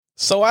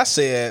So I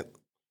said,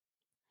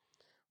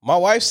 my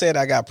wife said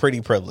I got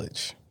pretty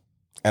privilege,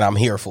 and I'm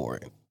here for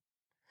it.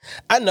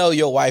 I know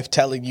your wife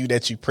telling you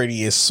that you're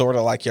pretty is sort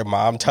of like your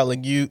mom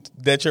telling you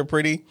that you're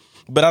pretty,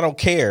 but I don't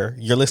care.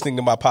 You're listening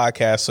to my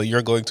podcast, so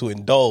you're going to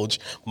indulge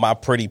my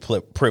pretty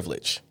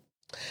privilege.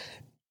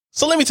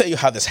 So let me tell you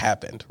how this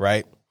happened,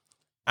 right?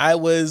 I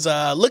was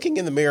looking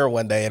in the mirror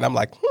one day, and I'm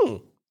like,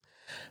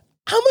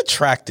 I'm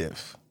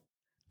attractive.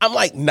 I'm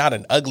like not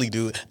an ugly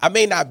dude. I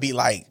may not be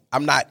like,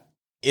 I'm not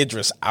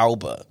Idris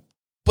Elba,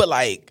 but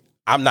like,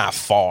 I'm not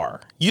far.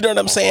 You know what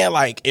I'm saying?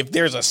 Like if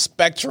there's a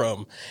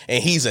spectrum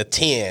and he's a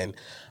 10,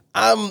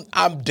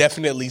 I'm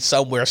definitely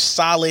somewhere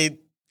solid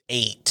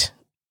 8.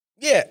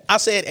 Yeah, I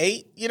said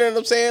 8. You know what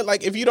I'm saying?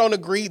 Like if you don't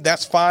agree,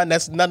 that's fine.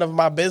 That's none of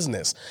my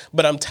business.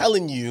 But I'm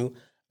telling you,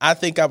 I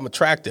think I'm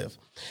attractive.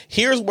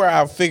 Here's where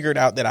I figured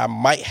out that I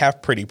might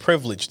have pretty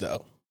privilege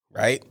though,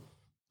 right?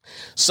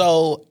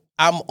 So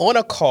I'm on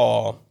a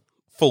call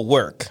for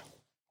work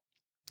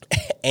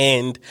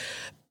and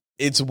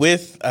it's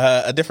with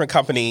a different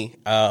company,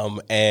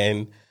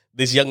 and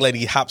this young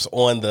lady hops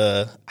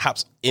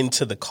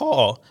into the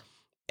call,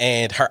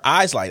 and her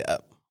eyes light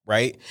up,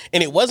 right?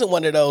 And it wasn't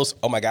one of those,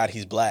 oh my God,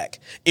 he's black.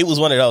 It was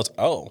one of those,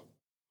 oh,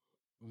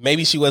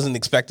 maybe she wasn't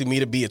expecting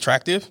me to be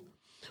attractive,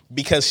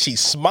 because she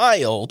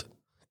smiled,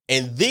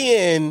 and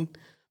then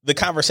the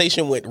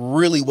conversation went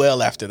really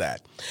well after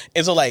that.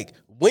 And so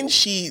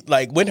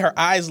when her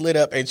eyes lit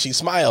up and she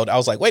smiled, I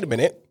was like, wait a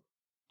minute,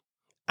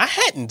 I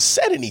hadn't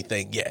said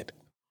anything yet.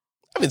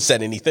 I haven't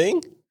said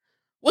anything.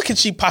 What could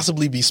she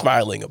possibly be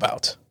smiling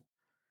about?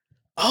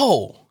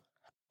 Oh,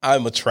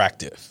 I'm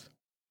attractive.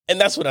 And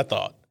that's what I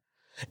thought.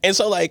 And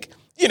so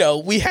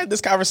we had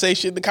this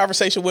conversation. The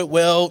conversation went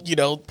well,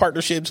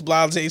 partnerships,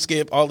 blase,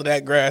 skip, all of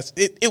that grass.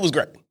 It was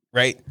great,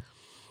 right?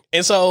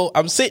 And so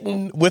I'm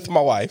sitting with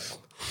my wife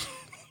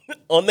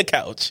on the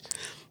couch.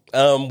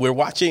 We're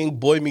watching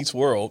Boy Meets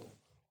World.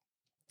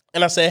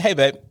 And I said, hey,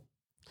 babe,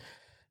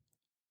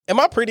 am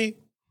I pretty?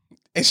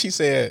 And she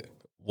said,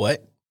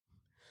 what?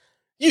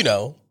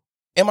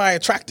 Am I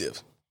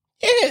attractive?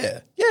 Yeah,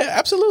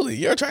 absolutely.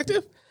 You're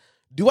attractive.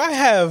 Do I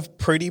have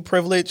pretty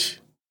privilege?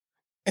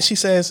 And she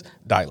says,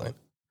 Dylan,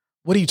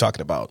 what are you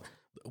talking about?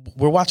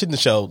 We're watching the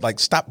show.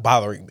 Stop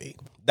bothering me.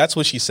 That's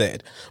what she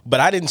said.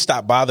 But I didn't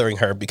stop bothering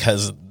her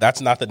because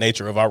that's not the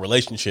nature of our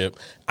relationship.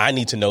 I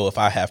need to know if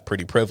I have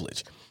pretty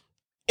privilege.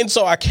 And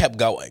so I kept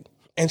going.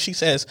 And she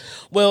says,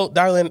 well,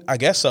 darling, I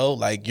guess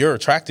so. You're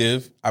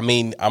attractive. I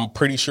mean, I'm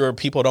pretty sure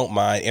people don't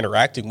mind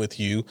interacting with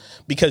you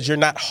because you're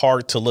not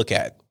hard to look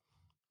at.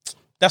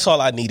 That's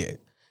all I needed.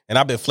 And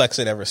I've been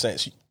flexing ever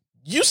since.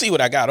 You see what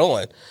I got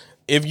on.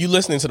 If you're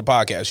listening to the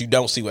podcast, you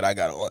don't see what I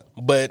got on.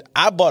 But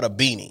I bought a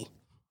beanie.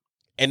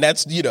 And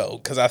that's,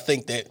 because I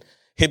think that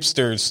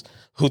hipsters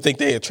who think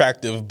they're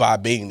attractive buy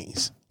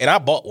beanies. And I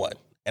bought one.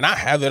 And I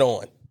have it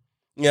on.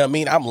 You know what I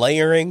mean? I'm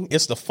layering.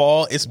 It's the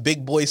fall. It's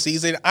big boy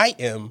season. I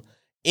am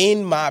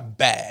in my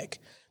bag.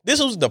 This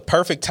was the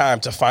perfect time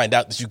to find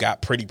out that you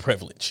got pretty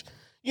privilege.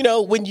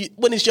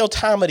 When it's your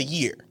time of the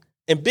year.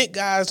 And big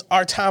guys,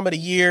 our time of the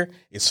year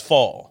is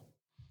fall.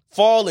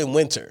 Fall and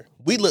winter.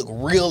 We look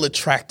real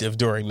attractive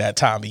during that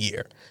time of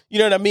year. You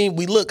know what I mean?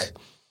 We look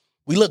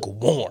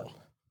warm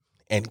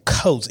and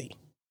cozy.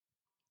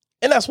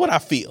 And that's what I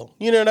feel.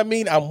 You know what I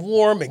mean? I'm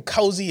warm and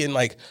cozy and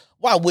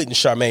why wouldn't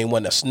Charmaine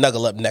want to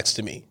snuggle up next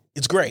to me?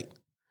 It's great.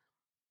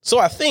 So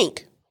I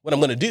think what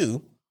I'm going to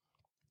do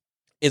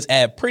is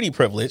add pretty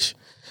privilege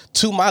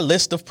to my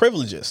list of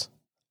privileges.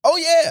 Oh,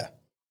 yeah.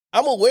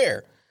 I'm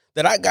aware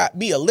that I got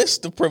me a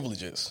list of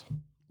privileges.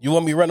 You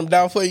want me to run them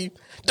down for you?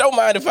 Don't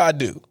mind if I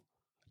do.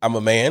 I'm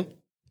a man.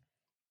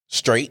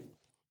 Straight.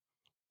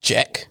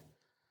 Check.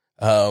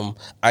 I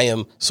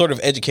am sort of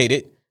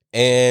educated,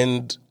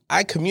 and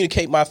I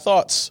communicate my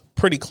thoughts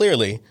pretty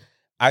clearly.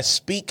 I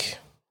speak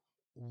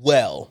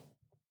well,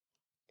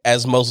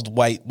 as most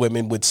white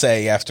women would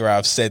say after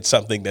I've said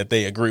something that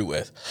they agree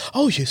with.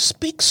 Oh, you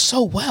speak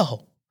so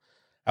well.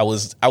 I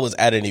was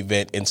at an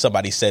event and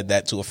somebody said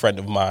that to a friend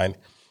of mine,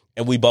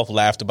 and we both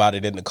laughed about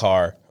it in the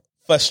car.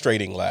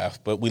 Frustrating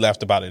laugh, but we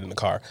laughed about it in the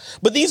car.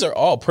 But these are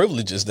all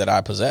privileges that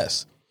I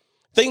possess.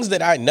 Things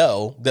that I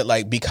know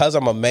that because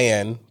I'm a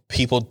man,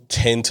 people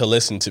tend to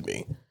listen to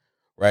me,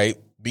 right?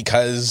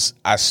 Because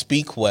I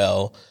speak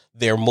well,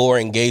 they're more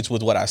engaged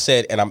with what I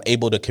said, and I'm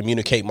able to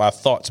communicate my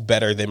thoughts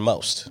better than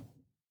most.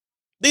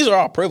 These are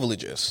all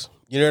privileges.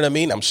 You know what I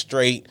mean? I'm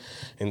straight.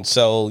 And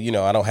so,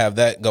 I don't have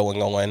that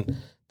going on.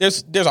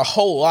 There's a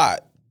whole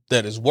lot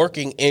that is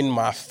working in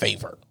my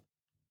favor.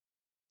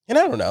 And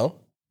I don't know.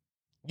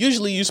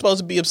 Usually you're supposed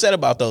to be upset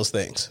about those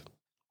things.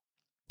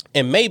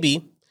 And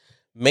maybe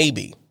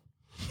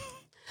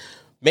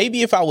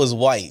if I was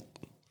white,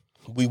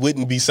 we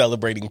wouldn't be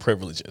celebrating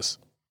privileges.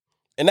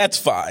 And that's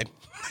fine.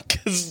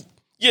 Because,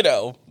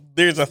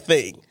 there's a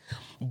thing.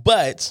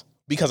 But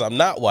because I'm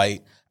not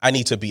white, I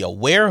need to be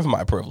aware of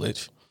my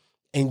privilege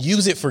and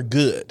use it for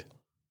good.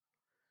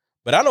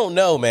 But I don't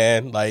know,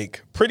 man.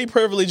 Pretty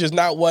privilege is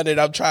not one that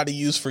I'm trying to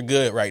use for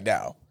good right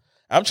now.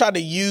 I'm trying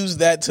to use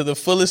that to the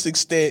fullest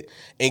extent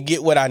and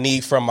get what I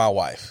need from my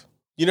wife.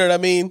 You know what I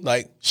mean?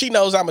 Like, she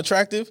knows I'm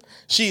attractive.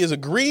 She has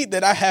agreed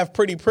that I have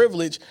pretty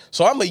privilege.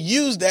 So I'm going to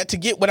use that to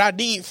get what I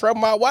need from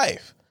my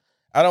wife.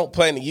 I don't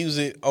plan to use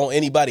it on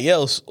anybody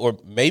else, or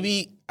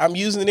maybe I'm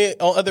using it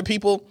on other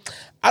people.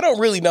 I don't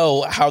really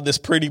know how this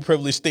pretty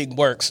privilege thing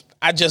works.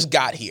 I just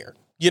got here.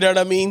 You know what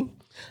I mean?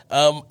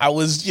 I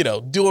was,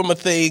 doing my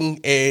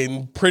thing,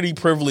 and pretty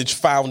privilege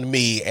found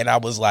me, and I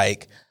was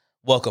like,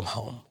 welcome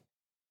home.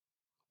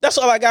 That's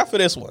all I got for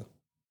this one.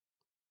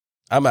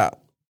 I'm out.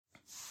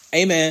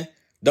 Hey, man,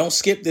 don't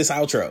skip this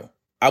outro.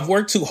 I've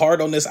worked too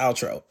hard on this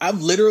outro.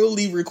 I've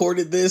literally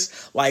recorded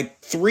this like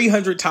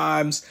 300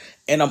 times,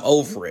 and I'm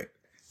over it.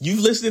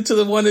 You've listened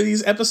to one of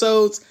these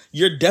episodes,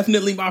 you're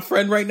definitely my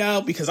friend right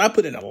now because I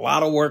put in a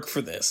lot of work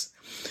for this.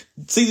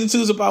 Season 2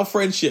 is about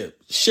friendship.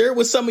 Share it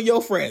with some of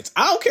your friends.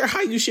 I don't care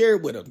how you share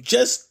it with them.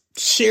 Just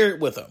share it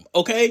with them,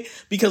 okay?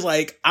 Because,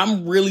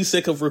 I'm really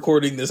sick of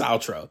recording this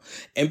outro.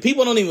 And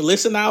people don't even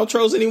listen to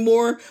outros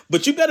anymore,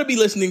 but you better be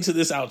listening to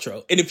this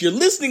outro. And if you're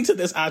listening to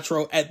this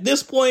outro at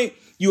this point,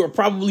 you are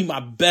probably my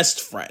best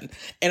friend.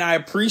 And I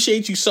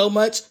appreciate you so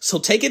much. So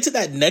take it to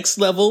that next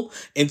level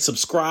and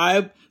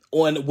subscribe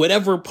on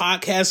whatever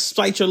podcast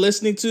site you're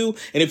listening to.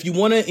 And if you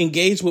want to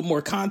engage with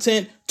more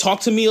content,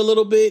 talk to me a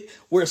little bit.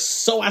 We're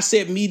So I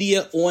Said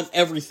Media on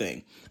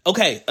everything.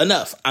 Okay,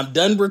 enough. I'm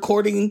done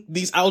recording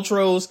these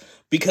outros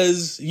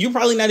because you're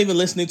probably not even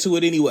listening to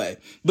it anyway.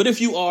 But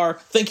if you are,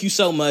 thank you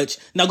so much.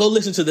 Now go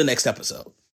listen to the next episode.